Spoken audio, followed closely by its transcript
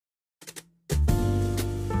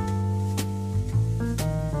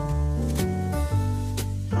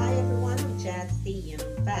be, and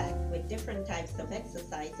I'm back with different types of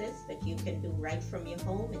exercises that you can do right from your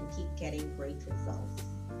home and keep getting great results.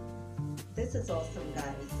 This is awesome,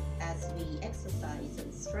 guys. As we exercise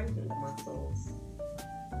and strengthen the muscles,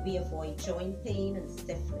 we avoid joint pain and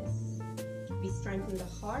stiffness. We strengthen the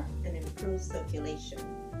heart and improve circulation.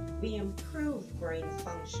 We improve brain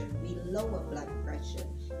function. We lower blood pressure.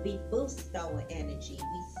 We boost our energy.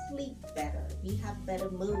 We sleep better. We have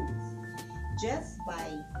better moods. Just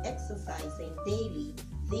by exercising daily,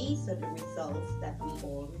 these are the results that we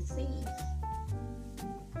all receive.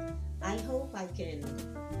 I hope I can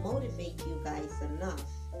motivate you guys enough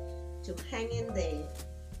to hang in there,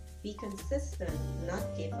 be consistent, not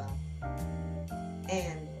give up,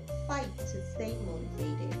 and fight to stay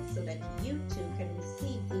motivated so that you too can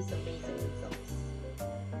receive these amazing results.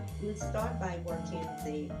 We'll start by working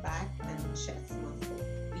the back and chest muscle.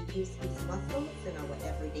 We use these muscles in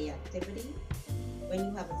our everyday activity. When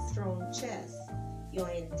you have a strong chest, your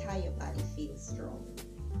entire body feels strong.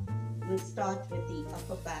 We'll start with the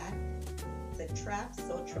upper back, the traps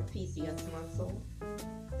or trapezius muscle,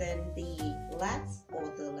 then the lats or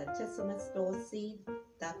the latissimus dorsi,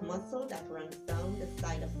 that muscle that runs down the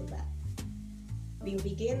side of the back. We'll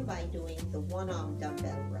begin by doing the one-arm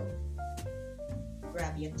dumbbell row.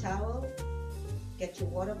 Grab your towel, get your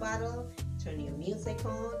water bottle, turn your music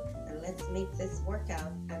on, and let's make this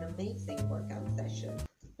workout an amazing workout session.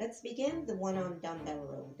 Let's begin the one-arm dumbbell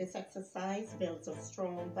row. This exercise builds a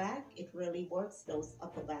strong back. It really works those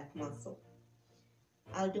upper back muscles.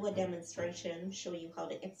 I'll do a demonstration, show you how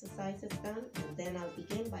the exercise is done, and then I'll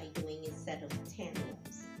begin by doing a set of 10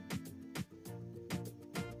 reps.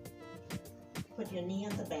 Put your knee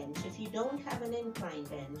on the bench. If you don't have an incline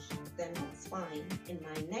bench, then that's fine. In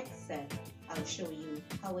my next set, I'll show you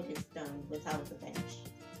how it is done without the bench.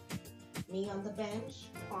 Knee on the bench,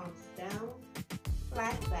 palms down,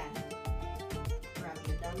 flat back. Grab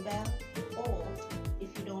your dumbbell, or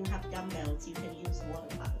if you don't have dumbbells, you can use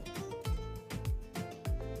water bottles.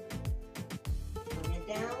 Bring it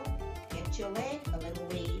down, get your leg a little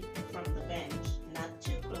way from the bench, not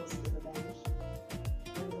too close to the bench.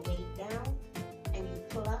 Bring the weight down, and you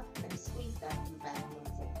pull up and squeeze that back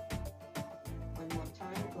muscle. One more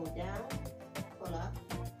time, go down, pull up,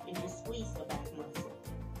 and you squeeze the back muscle.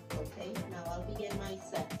 Okay, now I'll begin my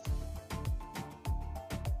set.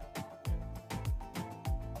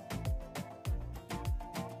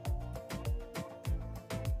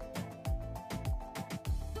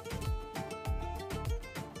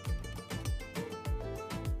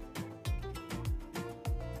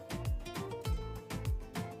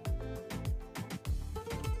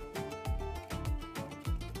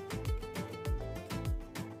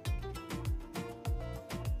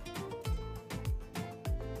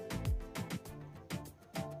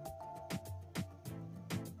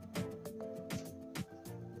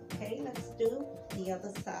 Okay, let's do the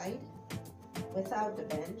other side without the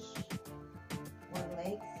bench. One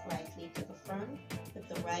leg slightly to the front. Put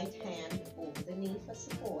the right hand over the knee for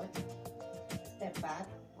support. Step back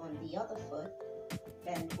on the other foot.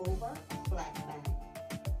 Bend over, flat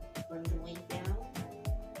back. Bring the weight down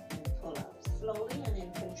and pull up slowly and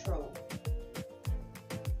in control.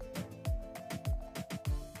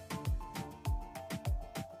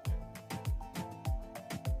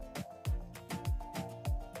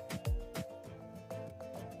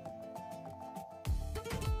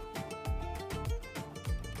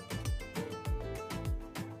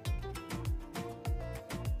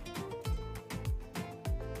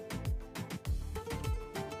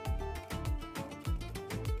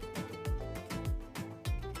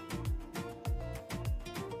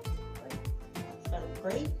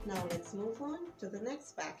 Great, now let's move on to the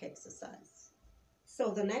next back exercise. So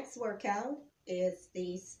the next workout is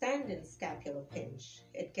the standing scapular pinch.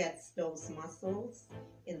 It gets those muscles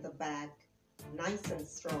in the back nice and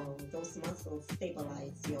strong. Those muscles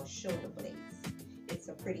stabilize your shoulder blades. It's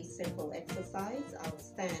a pretty simple exercise. I'll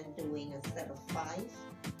stand doing a set of 5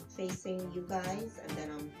 facing you guys, and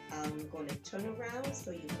then I'm going to turn around so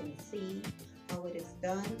you can see how it is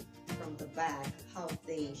done from the back, how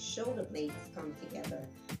the shoulder blades come together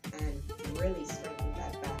and really strengthen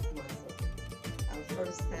that back muscle. I'll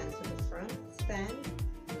first stand to the front, stand,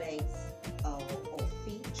 legs or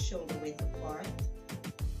feet shoulder width apart,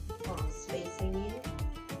 palms facing you,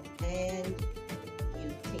 and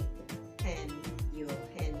you take your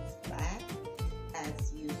hands back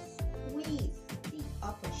as you squeeze the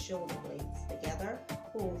upper shoulder blades together.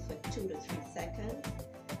 Hold for 2 to 3 seconds,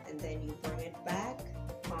 and then you bring it back,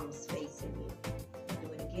 palms facing you.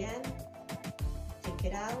 Do it again. Take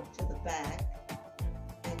it out to the back,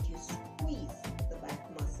 and you squeeze the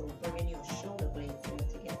back muscle, bringing your shoulder blades in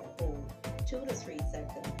together. Hold 2 to 3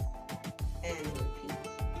 seconds and repeat.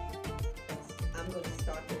 I'm going to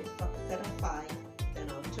start with a set of 5, then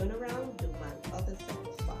I'll turn around, do my other set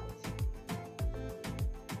of 5.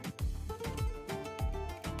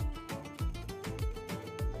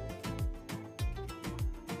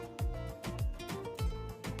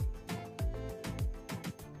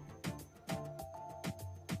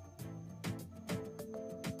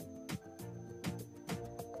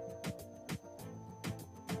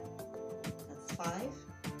 That's 5.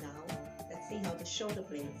 Now, let's see how the shoulder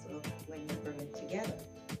blades look when you bring it together.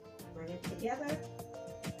 Bring it together,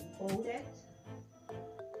 hold it,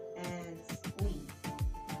 and squeeze.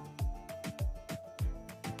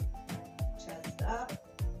 Chest up,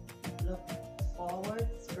 look forward,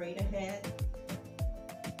 straight ahead.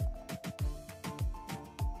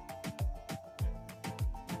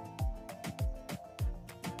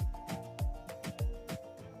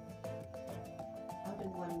 I'll do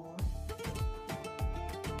one more.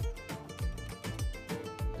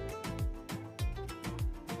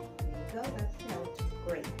 Go, that felt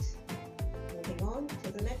great. Moving on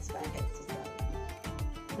to the next back exercise.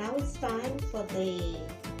 Now it's time for the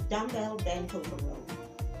dumbbell bent over row.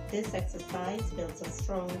 This exercise builds a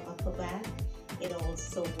strong upper back. It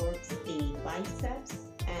also works the biceps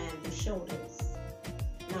and the shoulders.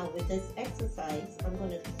 Now with this exercise, I'm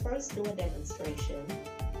going to first do a demonstration.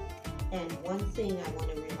 And one thing I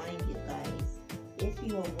want to remind you guys, if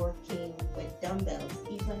you are working with dumbbells,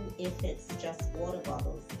 even if it's just water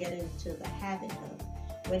bottles, get into the habit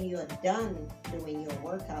of when you are done doing your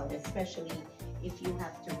workout, especially if you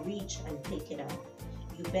have to reach and pick it up,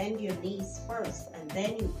 you bend your knees first and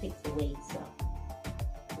then you pick the weights up.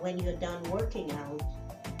 When you're done working out,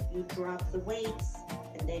 you drop the weights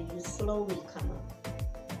and then you slowly come up.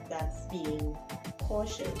 That's being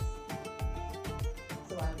cautious.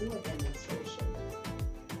 So I'll do a demonstration.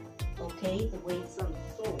 Okay, the weights on the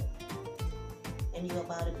floor, and you're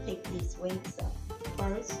about to pick these weights up.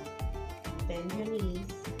 First, you bend your knees,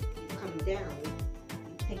 you come down,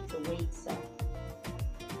 you pick the weights up.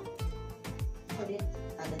 Put it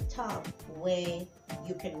at the top where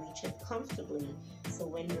you can reach it comfortably, so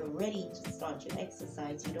when you're ready to start your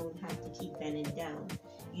exercise, you don't have to keep bending down.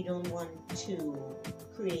 You don't want to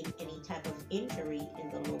create any type of injury in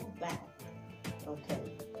the lower back.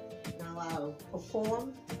 Okay. Now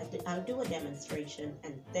I'll do a demonstration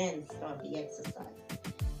and then start the exercise.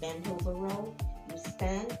 Bend over row, you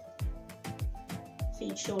stand,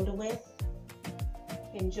 feet shoulder width,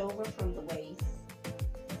 hinge over from the waist,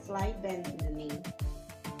 slight bend in the knee,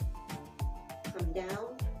 come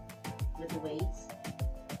down with the weights,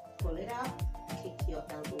 pull it up, kick your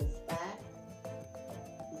elbows back,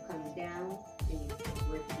 you come down and you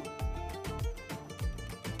repeat.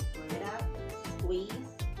 Pull it up, squeeze,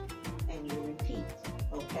 and you repeat,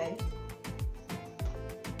 okay?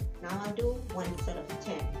 Now I'll do one set of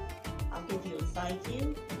 10. I'll give you a side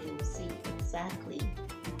view. You'll see exactly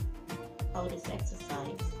how this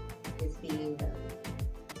exercise is being done.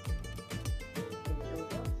 Hinge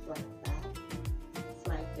over, flat back,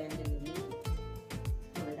 slight bend in the knee,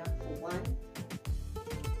 pull it up for 1,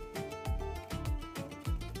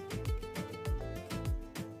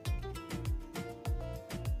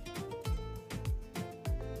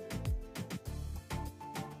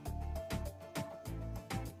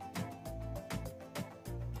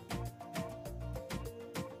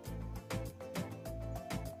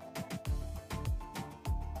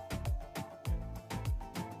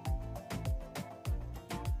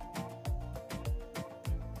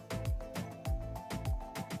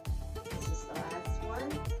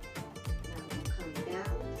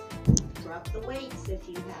 drop the weights if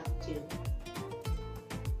you have to.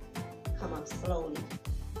 Come up slowly.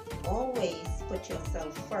 Always put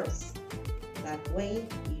yourself first. That way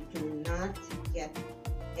you do not get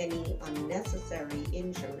any unnecessary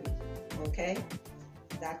injury. Okay?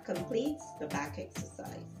 That completes the back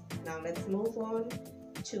exercise. Now let's move on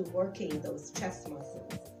to working those chest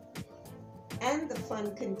muscles. And the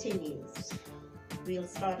fun continues. We'll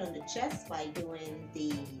start on the chest by doing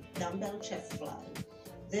the dumbbell chest fly.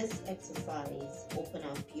 This exercise opens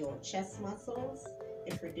up your chest muscles,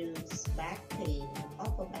 it reduces back pain,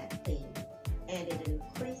 upper back pain, and it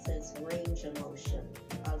increases range of motion.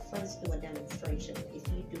 I'll first do a demonstration. If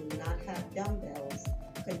you do not have dumbbells,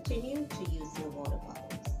 continue to use your water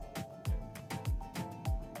bottles.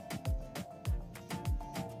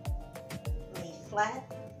 Lay flat,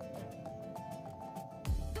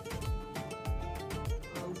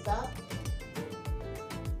 arms up,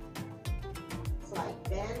 slight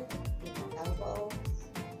bend in the elbows,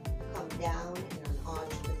 come down in an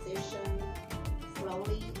arch position,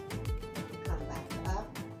 slowly come back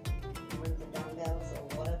up, bring the dumbbells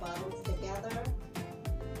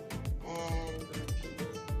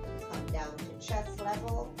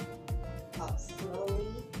up slowly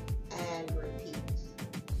and repeat.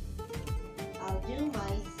 I'll do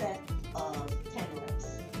my set of 10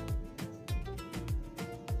 reps.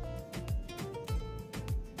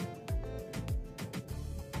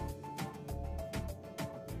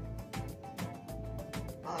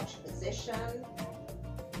 Arch position,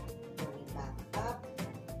 bring it back up,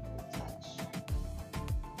 touch.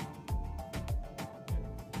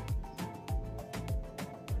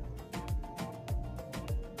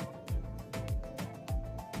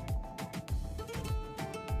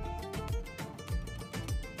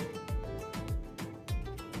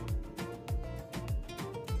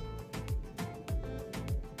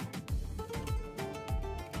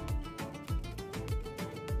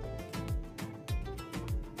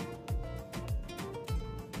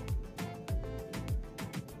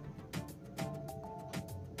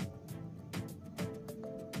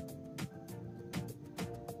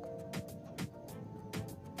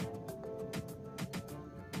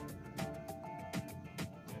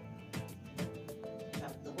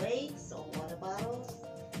 Weights or water bottles,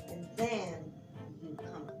 and then you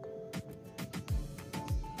come up.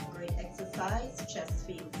 Great exercise, chest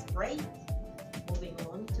feels great. Moving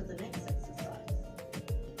on to the next exercise,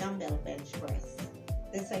 dumbbell bench press.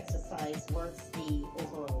 This exercise works the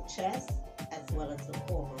overall chest as well as the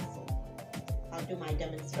core muscle. I'll do my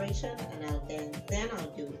demonstration and then I'll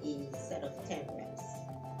do a set of 10 reps.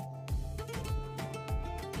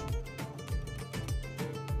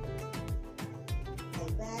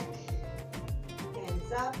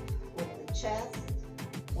 Up with the chest,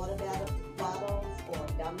 water bottles or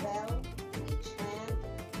dumbbell in each hand.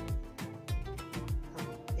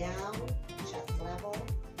 Come down, chest level.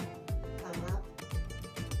 Come up,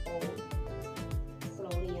 hold,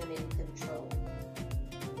 slowly and in control.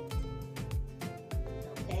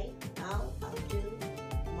 Okay, now I'll do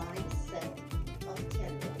my set of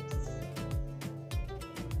 10 reps.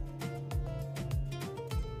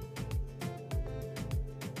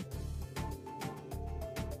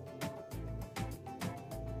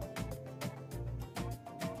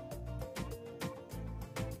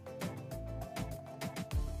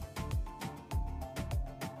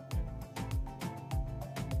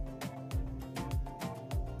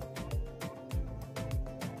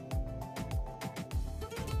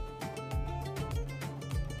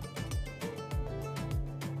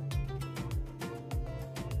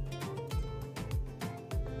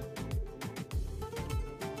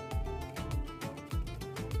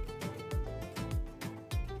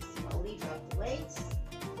 Weights,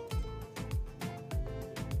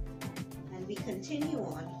 and we continue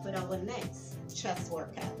on with our next chest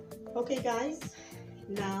workout. Okay guys,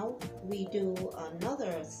 now we do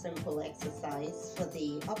another simple exercise for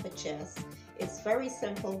the upper chest. It's very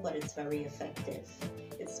simple, but it's very effective.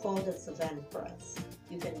 It's called a savant press.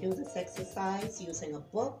 You can do this exercise using a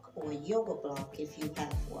book or a yoga block if you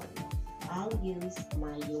have one. I'll use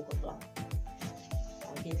my yoga block.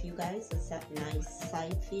 I'll give you guys a nice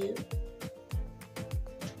side view.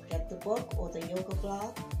 Get the book or the yoga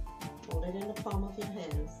block, hold it in the palm of your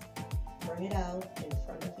hands, bring it out in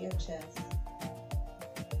front of your chest,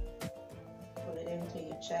 put it into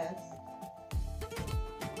your chest,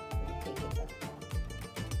 and pick it up.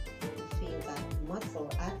 You feel that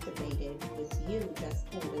muscle activated with you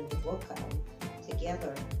just holding the book out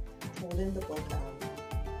together, holding the book out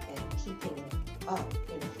and keeping it up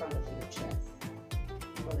in front of your chest.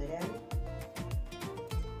 Put it in,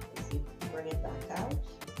 as you bring it back out,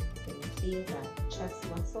 feel that chest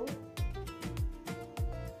muscle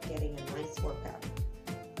getting a nice workout.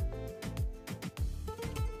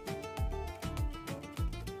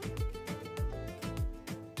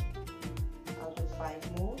 I'll do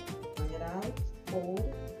 5 more. Bring it out,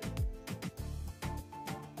 hold.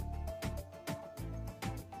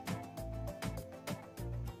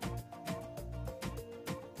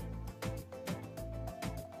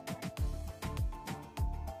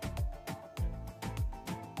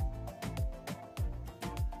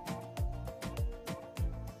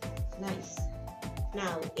 Nice.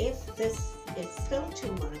 Now, if this is still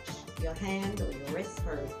too much, your hand or your wrist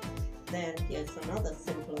hurt, then there's another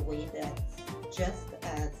simpler way that's just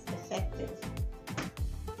as effective.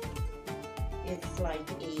 It's like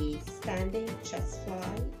a standing chest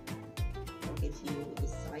fly. I'll give you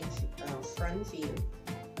a front view.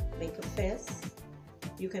 Make a fist.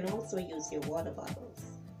 You can also use your water bottles,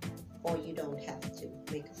 or you don't have to.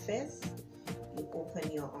 Make a fist. You open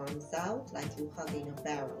your arms out like you're hugging a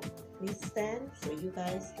barrel. Please stand so you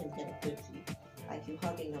guys can get a good view. Like you're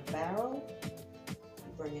hugging a barrel,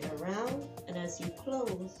 you bring it around, and as you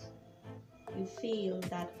close, you feel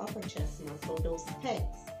that upper chest muscle, those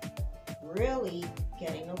pecs, really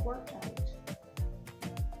getting a workout.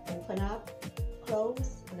 open up,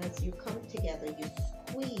 close, and as you come together, you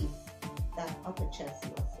squeeze that upper chest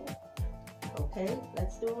muscle. Okay,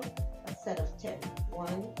 let's do a set of 10.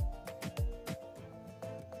 1,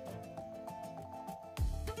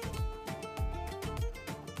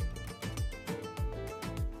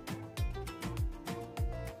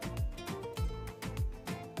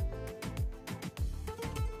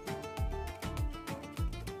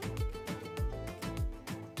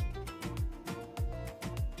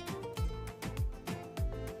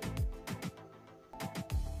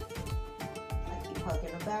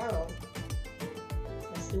 hugging a barrel.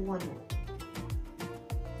 Let's do one more.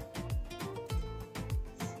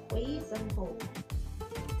 Squeeze and hold.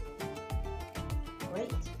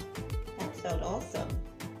 Great. That felt awesome.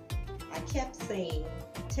 I kept saying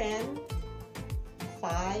 10,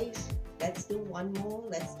 5, let's do one more,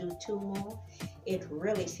 let's do 2 more. It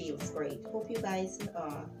really feels great. Hope you guys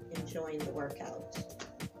are enjoying the workout.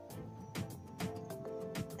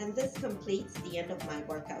 And this completes the end of my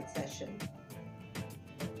workout session.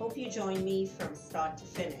 Hope you join me from start to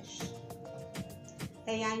finish.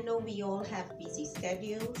 Hey, I know we all have busy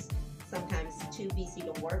schedules, sometimes too busy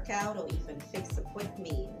to work out or even fix a quick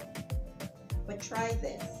meal. But try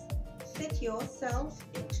this. Fit yourself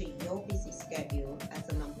into your busy schedule as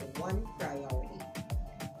a #1 priority.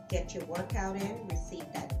 Get your workout in,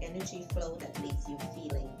 receive that energy flow that leaves you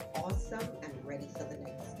feeling awesome and ready for the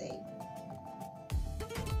next day.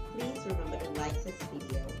 Please remember to like this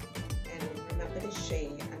video and remember to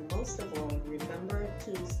share, and most of all, remember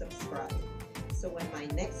to subscribe. So when my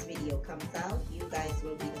next video comes out, you guys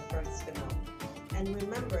will be the first to know. And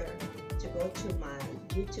remember to go to my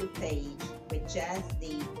YouTube page with Jazz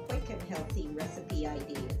the quick and healthy recipe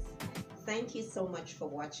ideas. Thank you so much for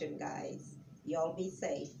watching, guys. Y'all be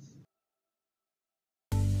safe.